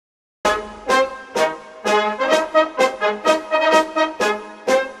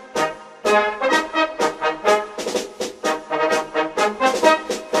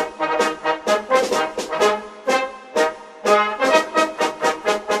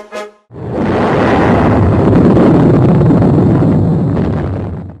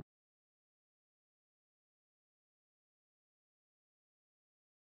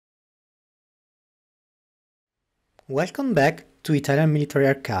Welcome back to Italian Military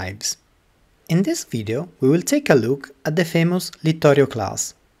Archives. In this video we will take a look at the famous Littorio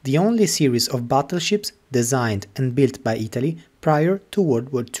class, the only series of battleships designed and built by Italy prior to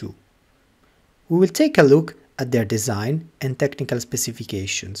World War II. We will take a look at their design and technical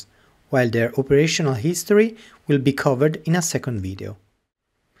specifications, while their operational history will be covered in a second video.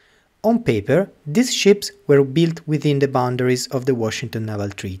 On paper, these ships were built within the boundaries of the Washington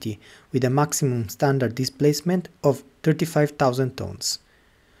Naval Treaty, with a maximum standard displacement of 35,000 tons.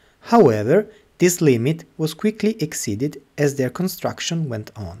 However, this limit was quickly exceeded as their construction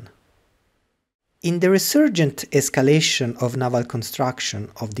went on. In the resurgent escalation of naval construction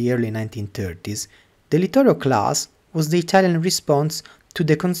of the early 1930s, the Littorio class was the Italian response to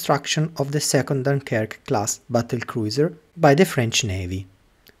the construction of the second Dunkirk-class battlecruiser by the French Navy,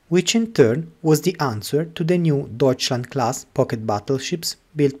 which in turn was the answer to the new Deutschland-class pocket battleships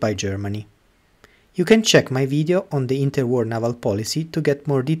built by Germany. You can check my video on the interwar naval policy to get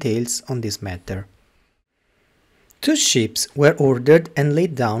more details on this matter. Two ships were ordered and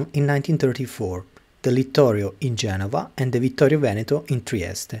laid down in 1934, the Littorio in Genova and the Vittorio Veneto in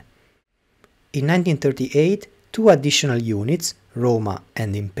Trieste. In 1938, two additional units, Roma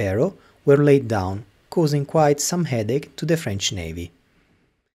and Impero, were laid down, causing quite some headache to the French Navy.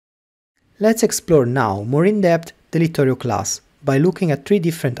 Let's explore now more in depth the Littorio class by looking at three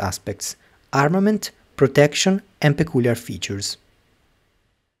different aspects: armament, protection and peculiar features.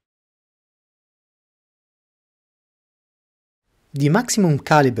 The maximum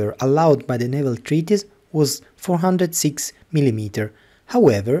caliber allowed by the naval treaties was 406 mm.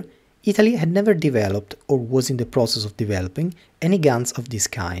 However, Italy had never developed or was in the process of developing any guns of this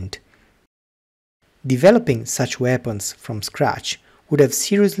kind. Developing such weapons from scratch would have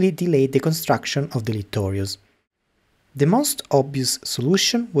seriously delayed the construction of the Littorios. The most obvious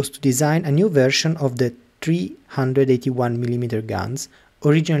solution was to design a new version of the 381 mm guns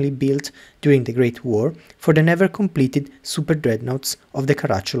originally built during the Great War for the never-completed super dreadnoughts of the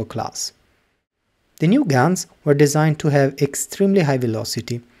Caracciolo class. The new guns were designed to have extremely high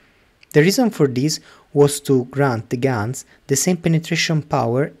velocity. The reason for this was to grant the guns the same penetration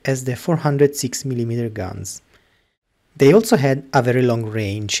power as the 406 mm guns. They also had a very long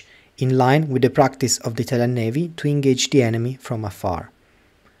range, in line with the practice of the Italian Navy to engage the enemy from afar.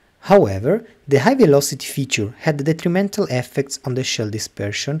 However, the high velocity feature had detrimental effects on the shell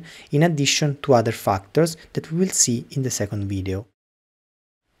dispersion in addition to other factors that we will see in the second video.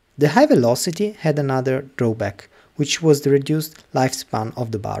 The high velocity had another drawback, which was the reduced lifespan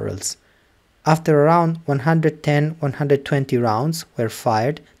of the barrels. After around 110–120 rounds were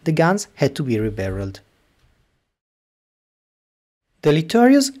fired, the guns had to be rebarreled. The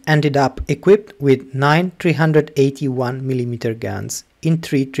Littorios ended up equipped with 9 381 mm guns in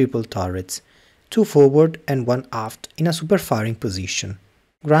 3 triple turrets, 2 forward and 1 aft in a super firing position,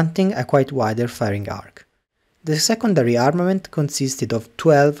 granting a quite wider firing arc. The secondary armament consisted of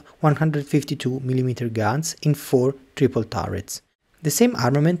 12 152 mm guns in 4 triple turrets, the same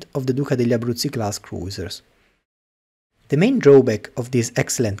armament of the Duca degli Abruzzi class cruisers. The main drawback of these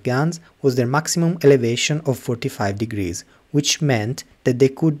excellent guns was their maximum elevation of 45 degrees, which meant that they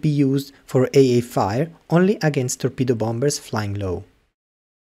could be used for AA fire only against torpedo bombers flying low.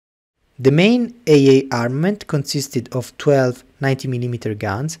 The main AA armament consisted of 12 90 mm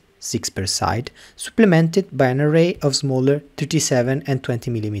guns, 6 per side, supplemented by an array of smaller 37 and 20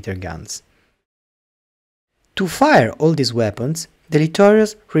 mm guns. To fire all these weapons, the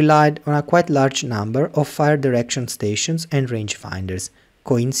Littorios relied on a quite large number of fire direction stations and rangefinders,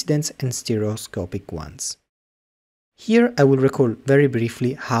 coincidence and stereoscopic ones. Here I will recall very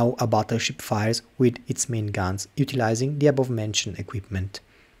briefly how a battleship fires with its main guns, utilizing the above-mentioned equipment.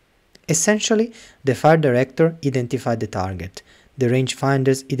 Essentially, the fire director identified the target, the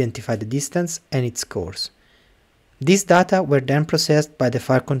rangefinders identified the distance and its course. These data were then processed by the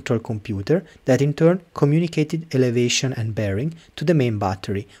fire control computer that in turn communicated elevation and bearing to the main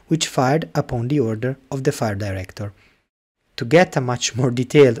battery, which fired upon the order of the fire director. To get a much more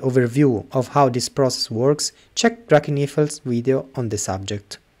detailed overview of how this process works, check Drakeniffel's video on the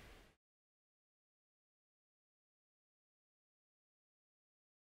subject.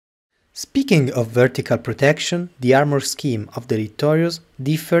 Speaking of vertical protection, the armor scheme of the Littorios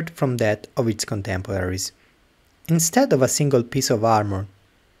differed from that of its contemporaries. Instead of a single piece of armor,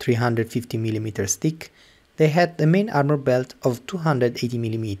 350 mm thick, they had the main armor belt of 280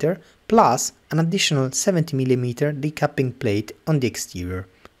 mm plus an additional 70 mm decapping plate on the exterior,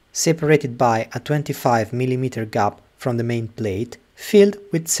 separated by a 25 mm gap from the main plate filled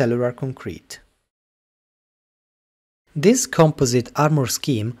with cellular concrete. This composite armor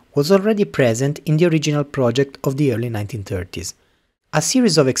scheme was already present in the original project of the early 1930s. A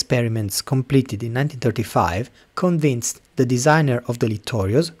series of experiments completed in 1935 convinced the designer of the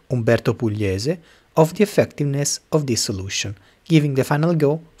Littorios, Umberto Pugliese, of the effectiveness of this solution, giving the final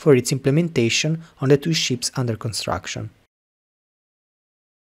go for its implementation on the two ships under construction.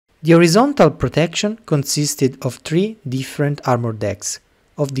 The horizontal protection consisted of three different armor decks,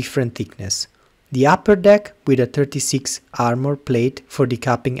 of different thickness. The upper deck with a 36 armor plate for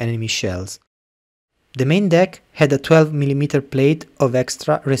decapping enemy shells. The main deck had a 12 mm plate of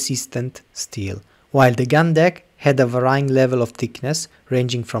extra resistant steel, while the gun deck had a varying level of thickness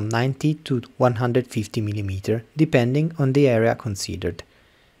ranging from 90 to 150 mm, depending on the area considered.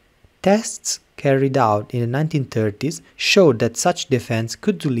 Tests carried out in the 1930s showed that such defense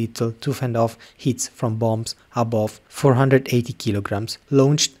could do little to fend off hits from bombs above 480 kg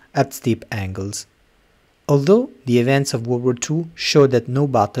launched at steep angles. Although the events of World War II showed that no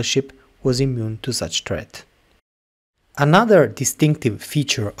battleship was immune to such threat. Another distinctive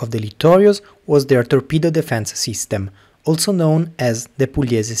feature of the Littorios was their torpedo defense system, also known as the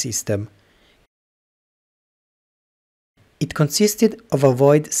Pugliese system. It consisted of a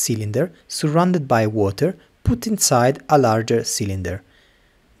void cylinder surrounded by water put inside a larger cylinder.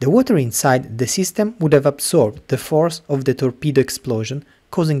 The water inside the system would have absorbed the force of the torpedo explosion,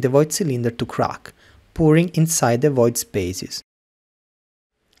 causing the void cylinder to crack, pouring inside the void spaces.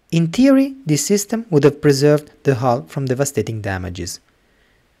 In theory, this system would have preserved the hull from devastating damages.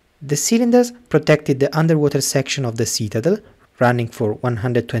 The cylinders protected the underwater section of the citadel, running for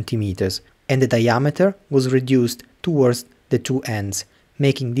 120 meters, and the diameter was reduced towards the two ends,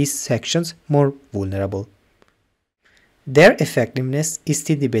 making these sections more vulnerable. Their effectiveness is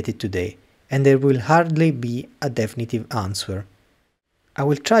still debated today, and there will hardly be a definitive answer. I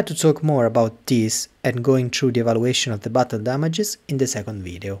will try to talk more about this and going through the evaluation of the battle damages in the second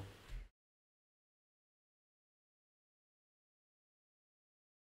video.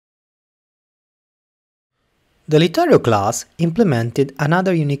 The Littorio class implemented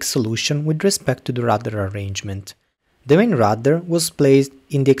another unique solution with respect to the rudder arrangement. The main rudder was placed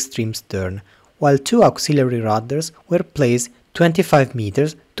in the extreme stern, while two auxiliary rudders were placed 25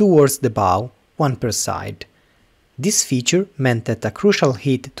 meters towards the bow, one per side. This feature meant that a crucial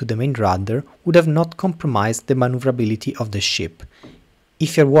hit to the main rudder would have not compromised the maneuverability of the ship.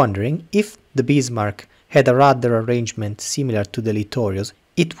 If you're wondering if the Bismarck had a rudder arrangement similar to the Littorio's,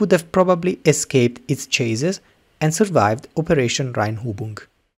 it would have probably escaped its chases and survived Operation Rheinübung.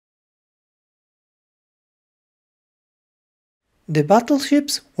 The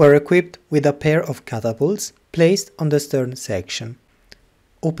battleships were equipped with a pair of catapults placed on the stern section,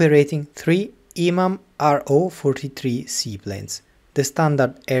 operating three Imam RO-43 seaplanes, the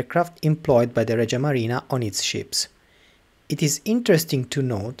standard aircraft employed by the Regia Marina on its ships. It is interesting to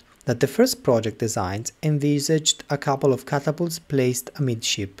note that the first project designs envisaged a couple of catapults placed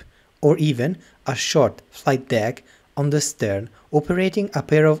amidship, or even a short flight deck on the stern, operating a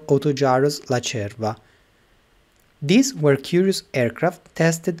pair of autogyros La Cerva. These were curious aircraft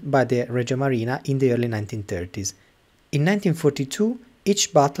tested by the Regia Marina in the early 1930s. In 1942,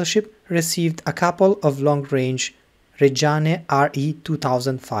 each battleship received a couple of long-range Reggiane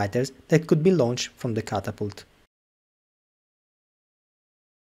RE-2000 fighters that could be launched from the catapult.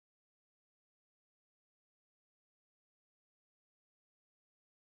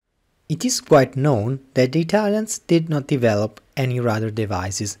 It is quite known that the Italians did not develop any rudder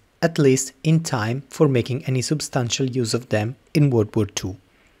devices, at least in time for making any substantial use of them in World War II.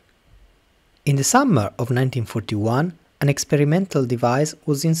 In the summer of 1941, an experimental device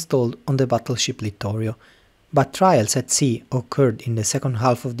was installed on the battleship Littorio, but trials at sea occurred in the second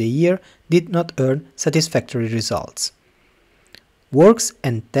half of the year did not earn satisfactory results. Works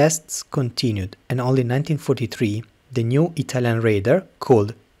and tests continued, and only in 1943 the new Italian radar,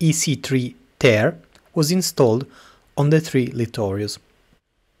 called EC3 TER, was installed on the three Littorios.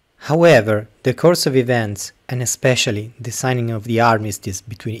 However, the course of events, and especially the signing of the armistice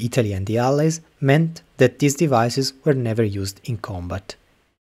between Italy and the Allies, meant that these devices were never used in combat.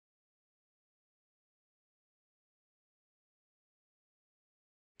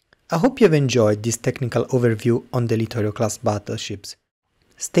 I hope you have enjoyed this technical overview on the Littorio class battleships.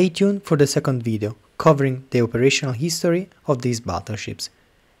 Stay tuned for the second video, covering the operational history of these battleships.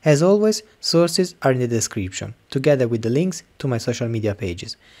 As always, sources are in the description, together with the links to my social media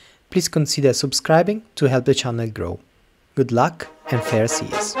pages. Please consider subscribing to help the channel grow. Good luck and fair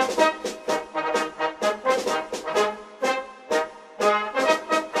seas!